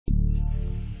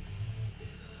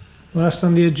Last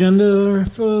on the agenda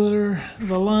for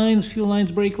the lines, fuel lines,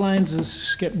 brake lines,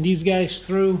 is getting these guys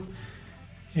through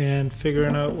and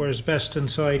figuring out where's best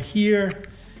inside here.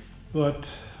 But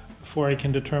before I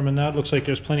can determine that, looks like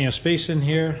there's plenty of space in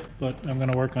here, but I'm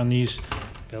going to work on these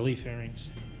belly fairings.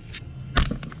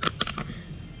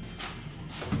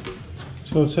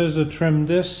 So it says to trim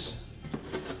this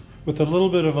with a little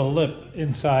bit of a lip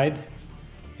inside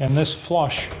and this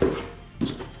flush.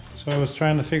 So I was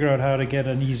trying to figure out how to get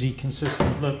an easy,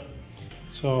 consistent lip.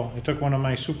 So I took one of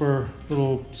my super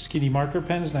little skinny marker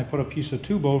pens and I put a piece of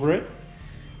tube over it.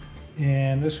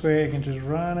 And this way I can just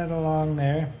run it along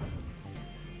there.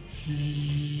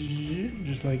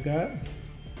 Just like that.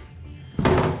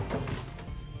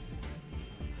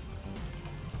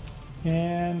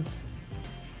 And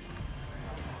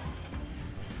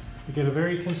I get a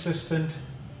very consistent,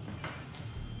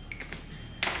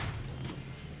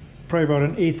 probably about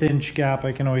an 1/8 inch gap.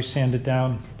 I can always sand it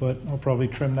down, but I'll probably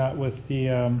trim that with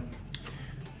the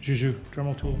Juju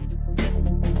Dremel tool.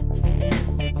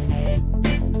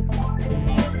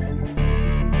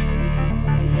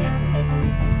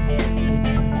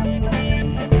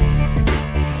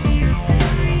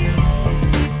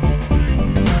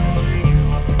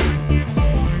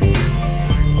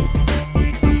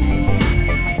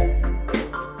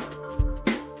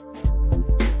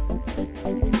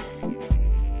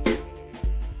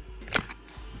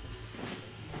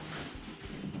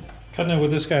 Cutting it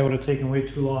with this guy would have taken way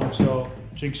too long, so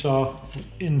jigsaw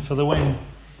in for the win.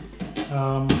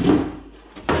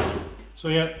 So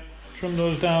yeah, trim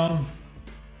those down.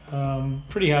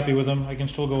 Pretty happy with them. I can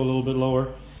still go a little bit lower.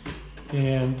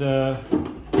 And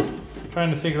trying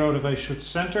to figure out if I should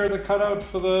center the cutout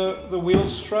for the wheel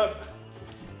strut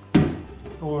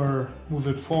or move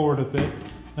it forward a bit.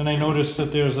 Then I noticed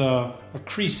that there's a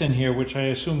crease in here, which I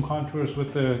assume contours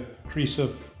with the crease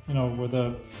of, you know, where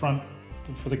the front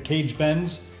for the cage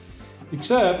bends,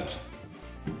 except,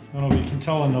 I don't know if you can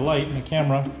tell in the light in the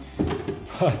camera,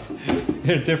 but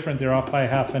they're different. They're off by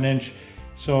 1/2 inch.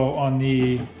 So on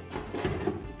the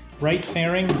right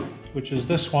fairing, which is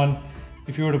this one,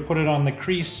 if you were to put it on the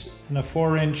crease in a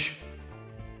 4-inch,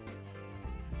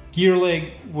 gear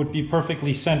leg would be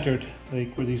perfectly centered,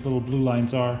 like where these little blue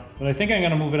lines are. But I think I'm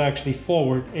going to move it actually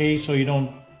forward, A, so you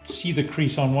don't see the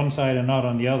crease on one side and not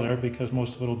on the other, because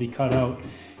most of it will be cut out.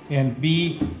 And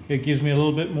B, it gives me a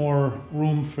little bit more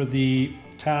room for the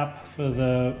tap for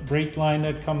the brake line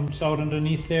that comes out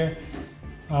underneath there.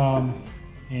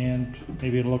 And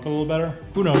maybe it'll look a little better.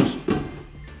 Who knows?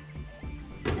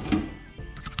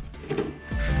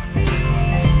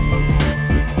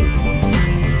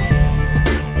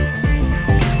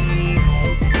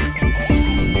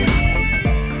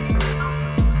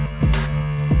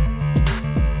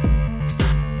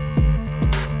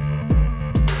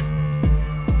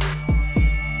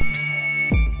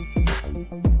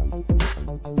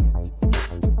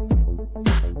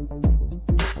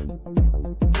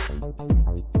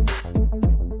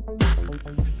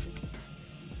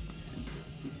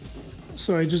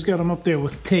 So I just got them up there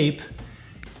with tape.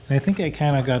 And I think I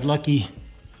kind of got lucky.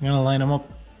 I'm gonna line them up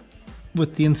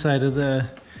with the inside of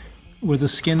where the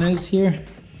skin is here.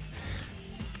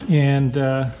 And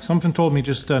something told me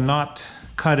just to not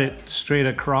cut it straight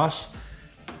across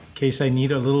in case I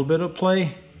need a little bit of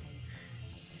play.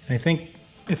 I think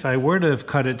if I were to have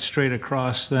cut it straight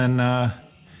across, then I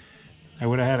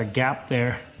would have had a gap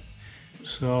there.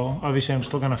 So obviously I'm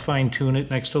still gonna fine tune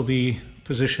it. Next I'll be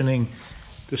positioning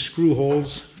the screw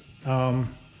holes. I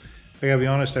gotta be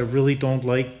honest, I really don't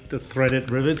like the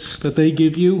threaded rivets that they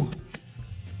give you.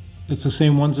 It's the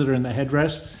same ones that are in the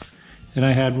headrests, and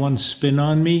I had one spin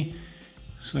on me,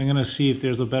 so I'm gonna see if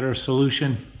there's a better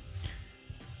solution.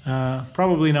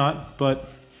 Probably not, but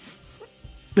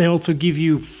they also give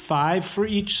you 5 for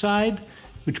each side,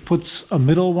 which puts a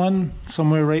middle one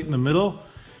somewhere right in the middle.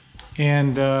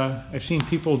 And I've seen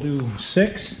people do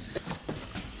 6,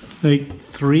 like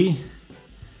 3.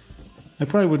 I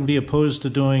probably wouldn't be opposed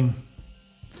to doing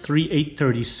 3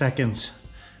 8/32,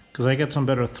 because I got some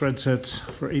better thread sets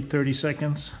for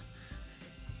 8/32.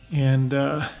 And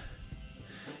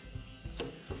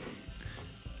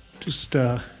just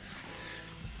that'll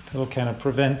kind of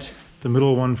prevent the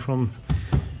middle one from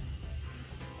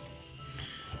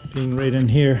being right in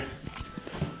here.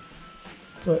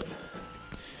 But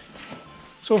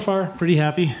so far, pretty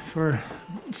happy for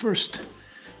first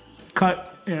cut.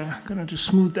 Yeah, gonna just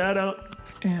smooth that out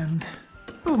and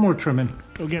a little more trimming.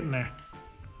 Go get in there.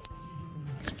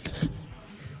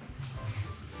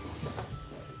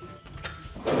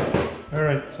 All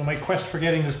right, so my quest for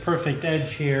getting this perfect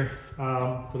edge here,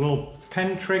 the little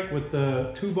pen trick with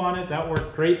the tube on it, that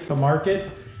worked great to mark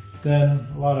it. Then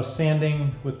a lot of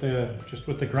sanding with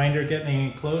the grinder getting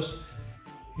it close.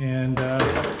 And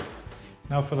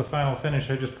now for the final finish,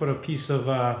 I just put a piece of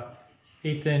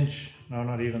 1/8 inch, no,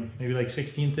 not even, maybe like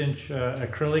 1/16 inch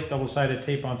acrylic double-sided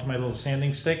tape onto my little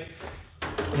sanding stick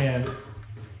and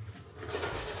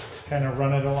kind of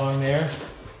run it along there.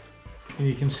 And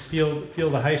you can feel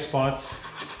the high spots,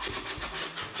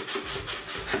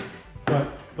 but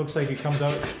looks like it comes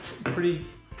out pretty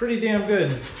damn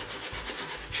good.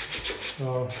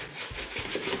 So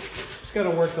just got to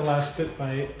work the last bit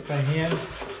by hand.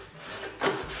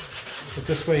 But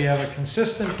this way you have a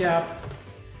consistent gap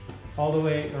all the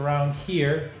way around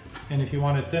here. And if you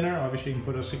want it thinner, obviously you can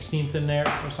put a 1/16 in there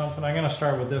or something. I'm going to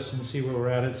start with this and see where we're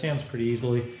at. It sands pretty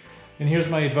easily. And here's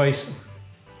my advice.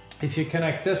 If you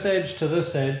connect this edge to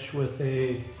this edge with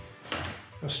a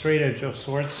straight edge of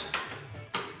sorts,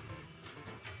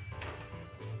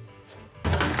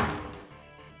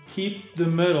 keep the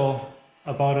middle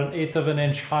about 1/8 of an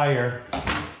inch higher,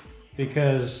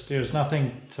 because there's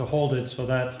nothing to hold it, so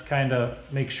that kind of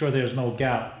makes sure there's no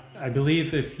gap. I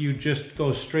believe if you just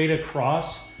go straight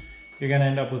across, you're going to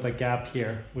end up with a gap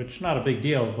here, which is not a big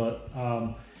deal, but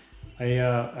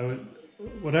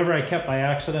whatever I kept by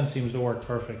accident seems to work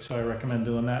perfect, so I recommend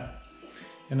doing that.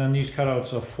 And then these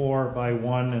cutouts are 4 by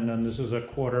 1, and then this is a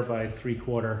 1/4 by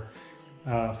 3/4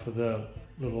 for the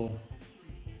little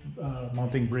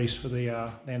mounting brace for the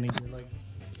landing gear leg.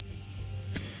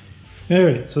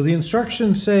 Alright, so the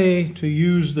instructions say to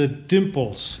use the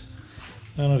dimples.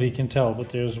 I don't know if you can tell, but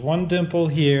there's one dimple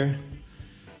here,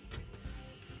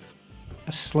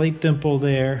 a slight dimple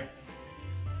there,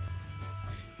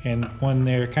 and one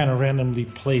there kind of randomly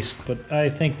placed, but I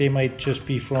think they might just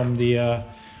be from the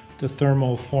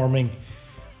thermoforming.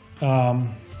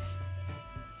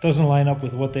 Doesn't line up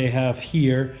with what they have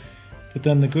here, but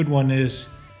then the good one is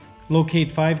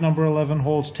locate 5 number 11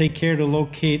 holes. Take care to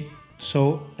locate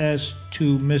so as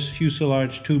to miss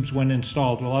fuselage tubes when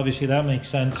installed. Well, obviously that makes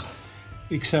sense,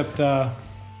 except I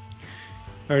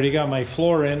already got my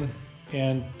floor in,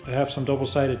 and I have some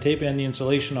double-sided tape and the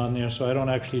insulation on there, so I don't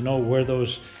actually know where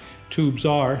those tubes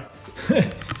are.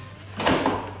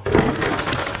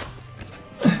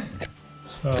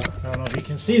 So I don't know if you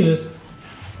can see this,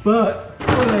 but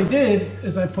what I did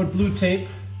is I put blue tape,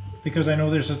 because I know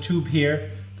there's a tube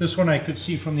here. This one I could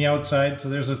see from the outside, so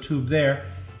there's a tube there.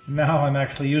 Now I'm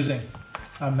actually using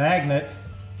a magnet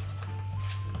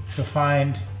to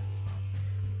find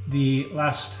the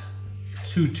last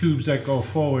 2 tubes that go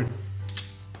forward.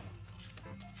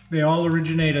 They all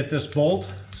originate at this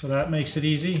bolt, so that makes it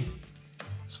easy.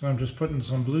 So I'm just putting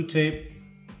some blue tape.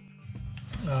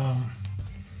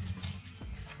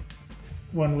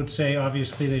 One would say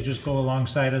obviously they just go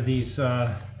alongside of these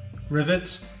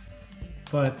rivets,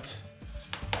 but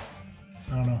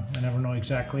I don't know, I never know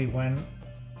exactly when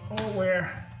or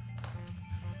where.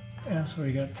 Yeah, so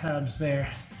we got tabs there,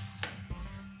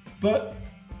 but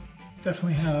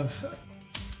definitely have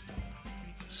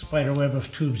a spider web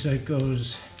of tubes that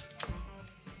goes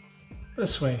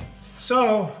this way.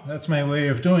 So that's my way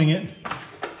of doing it,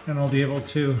 and I'll be able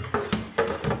to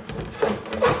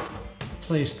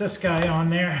place this guy on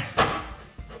there.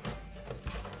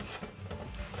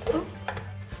 Oh,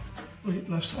 wait,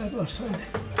 left side, left side.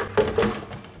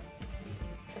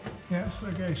 Yeah, so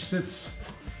that guy sits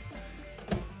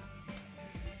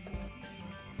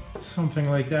something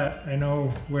like that. I know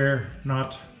where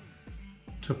not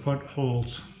to put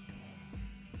holes.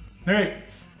 All right,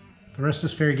 the rest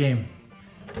is fair game.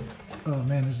 Oh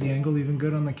man, is the angle even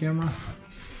good on the camera?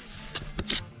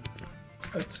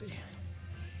 Let's see.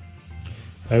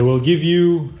 I will give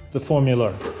you the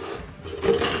formula.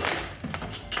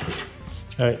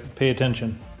 All right, pay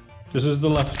attention. This is the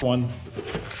left one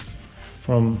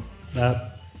from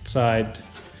that side,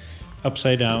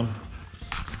 upside down.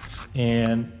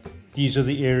 And these are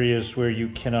the areas where you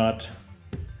cannot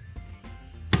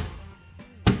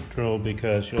drill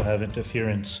because you'll have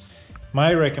interference.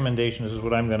 My recommendation, this is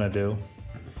what I'm gonna do,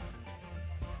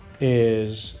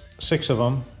 is 6 of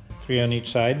them, 3 on each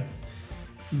side.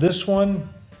 This one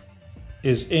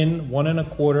is in 1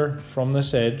 1/4 from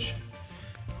this edge,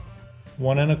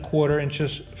 1 1/4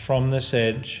 inches from this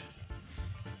edge.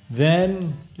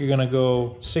 Then you're gonna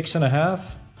go 6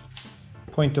 1/2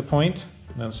 point to point,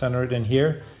 and then center it in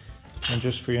here. And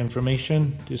just for your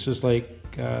information, this is like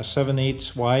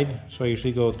 7/8 wide, so I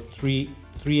usually go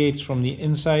 3/8 from the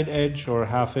inside edge or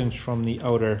 1/2 inch from the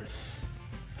outer.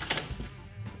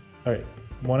 All right,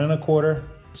 1 1/4,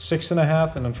 6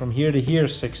 1/2, and then from here to here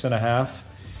 6 1/2.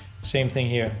 Same thing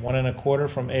here, 1 1/4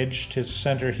 from edge to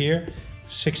center here,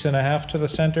 6 1/2 to the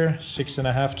center, 6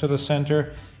 1/2 to the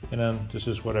center, and then this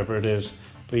is whatever it is.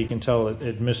 But you can tell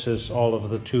it misses all of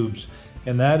the tubes.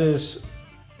 And that is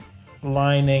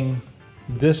lining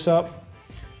this up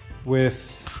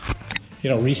with, you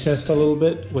know, recessed a little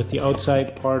bit with the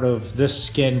outside part of this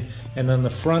skin, and then the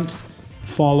front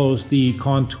follows the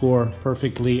contour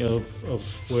perfectly of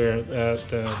where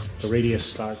the radius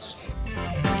starts.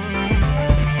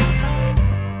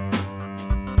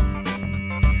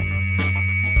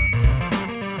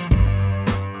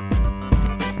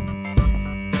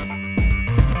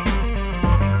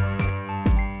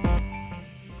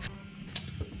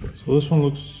 So this one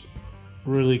looks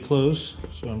really close,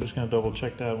 so I'm just going to double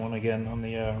check that one again on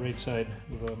the right side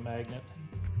with a magnet.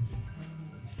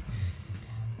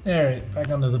 Alright, back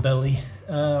onto the belly.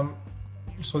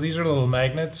 So these are little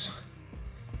magnets,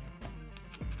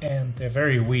 and they're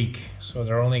very weak, so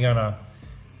they're only going to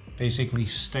basically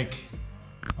stick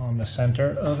on the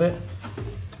center of it,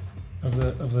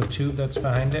 of the tube that's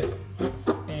behind it.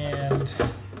 And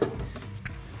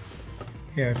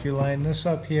yeah, if you line this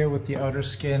up here with the outer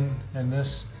skin and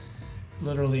this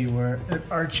literally where it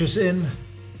arches in,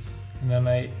 and then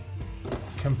I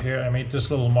made this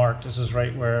little mark. This is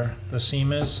right where the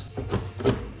seam is.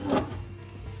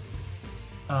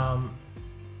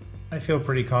 I feel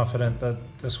pretty confident that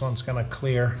this one's gonna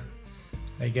clear.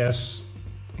 I guess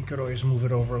you could always move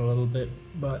it over a little bit,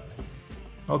 but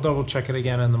I'll double check it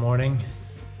again in the morning.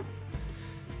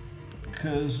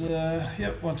 Because,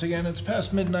 yep, once again, it's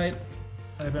past midnight.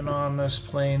 I've been on this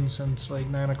plane since like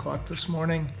 9 o'clock this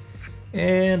morning,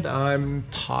 and I'm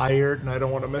tired and I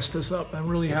don't want to mess this up. I'm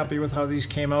really happy with how these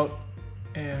came out,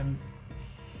 and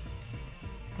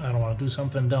I don't want to do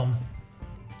something dumb.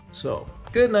 So,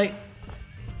 good night.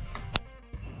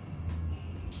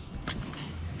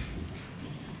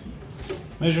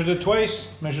 Measured it twice,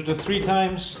 measured it 3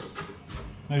 times,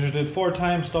 measured it 4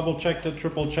 times, double checked it,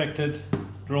 triple checked it,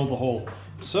 drilled the hole.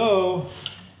 So,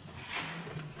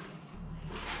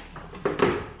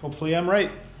 hopefully I'm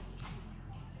right.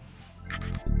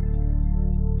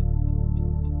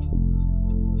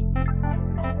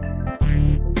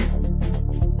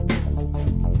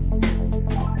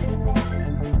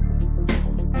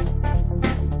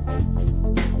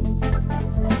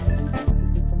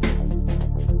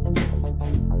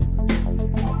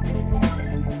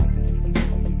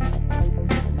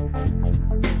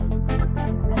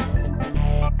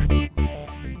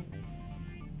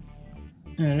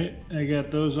 Alright, I got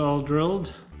those all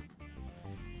drilled.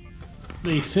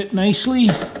 They fit nicely.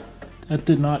 That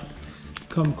did not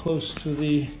come close to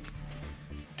the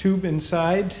tube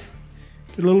inside.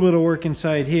 Did a little bit of work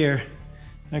inside here.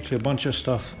 Actually a bunch of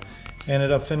stuff.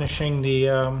 Ended up finishing the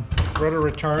rudder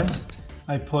return.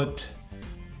 I put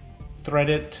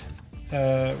threaded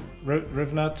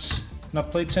riv nuts, nut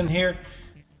plates in here.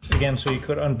 Again, so you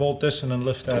could unbolt this and then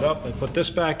lift that up. I put this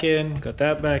back in, got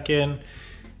that back in.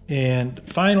 And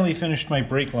finally finished my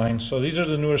brake lines. So these are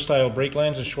the newer style brake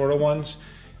lines, the shorter ones,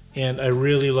 and I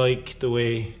really like the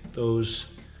way those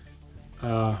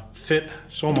fit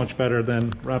so much better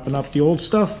than wrapping up the old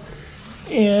stuff.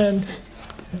 And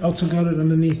I also got it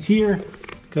underneath here,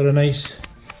 got a nice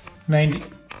 90,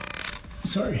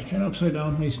 sorry, kind of upside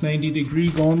down, nice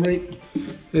 90-degree going right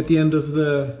at the end of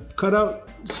the cutout.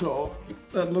 So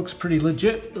that looks pretty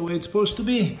legit the way it's supposed to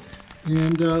be.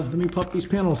 And let me pop these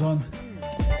panels on.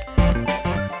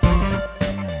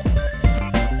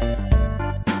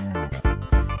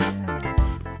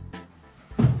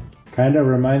 Kind of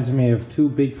reminds me of 2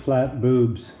 big flat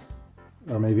boobs.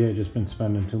 Or maybe I've just been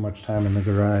spending too much time in the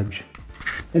garage.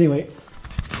 Anyway,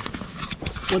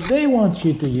 what they want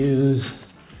you to use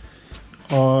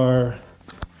are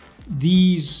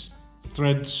these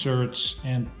thread certs,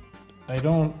 and I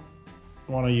don't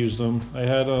want to use them. I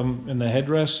had them in the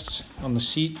headrests on the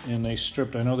seat and they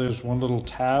stripped. I know there's one little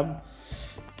tab,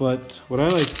 but what I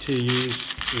like to use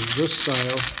is this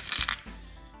style,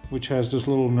 which has this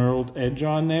little knurled edge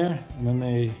on there, and then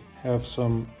they have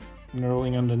some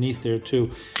knurling underneath there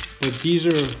too. But these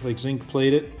are like zinc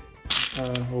plated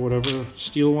or whatever,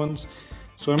 steel ones.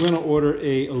 So I'm going to order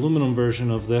a aluminum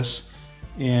version of this,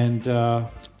 and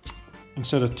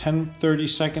instead of 10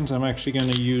 30-seconds, I'm actually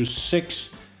going to use 6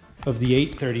 of the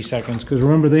 8 30-seconds, because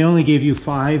remember they only gave you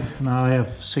 5. Now I have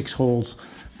 6 holes.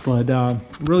 But I'm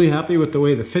really happy with the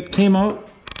way the fit came out.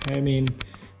 I mean,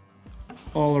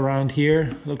 all around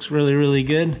here looks really, really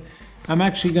good. I'm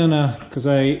actually gonna, because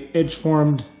I edge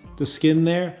formed the skin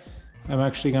there, I'm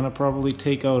actually gonna probably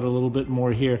take out a little bit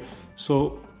more here.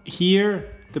 So here,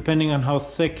 depending on how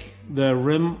thick the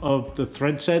rim of the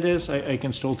thread set is, I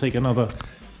can still take another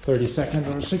 30-second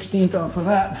or 16th off of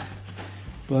that.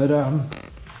 But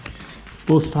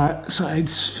both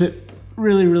sides fit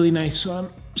really, really nice. So I'm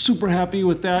super happy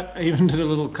with that. I even did a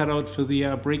little cutout for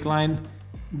the brake line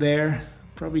there.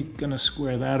 Probably gonna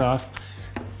square that off.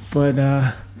 But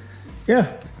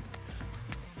yeah,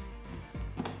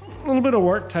 a little bit of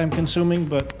work, time consuming,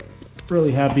 but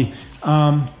really happy.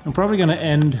 I'm probably gonna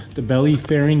end the belly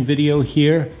fairing video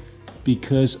here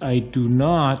because I do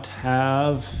not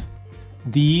have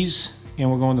these,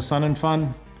 and we're going to Sun and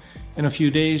Fun in a few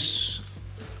days,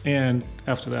 and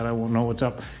after that I won't know what's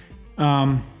up.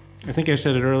 I think I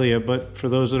said it earlier, but for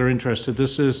those that are interested,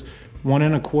 this is 1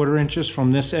 1/4 inches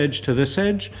from this edge to this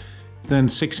edge, then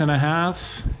 6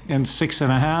 1/2 and 6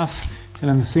 1/2, and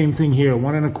then the same thing here,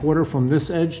 1 1/4 from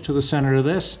this edge to the center of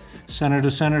this, center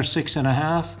to center 6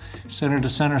 1/2, center to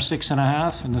center 6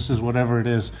 1/2, and this is whatever it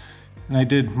is. And I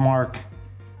did mark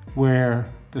where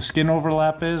the skin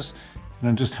overlap is, and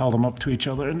I just held them up to each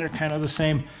other, and they're kind of the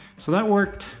same. So that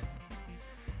worked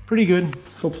pretty good.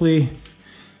 Hopefully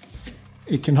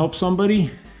it can help somebody.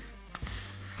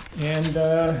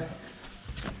 And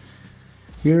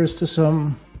here's to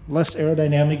some less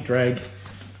aerodynamic drag.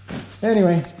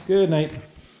 Anyway, good night.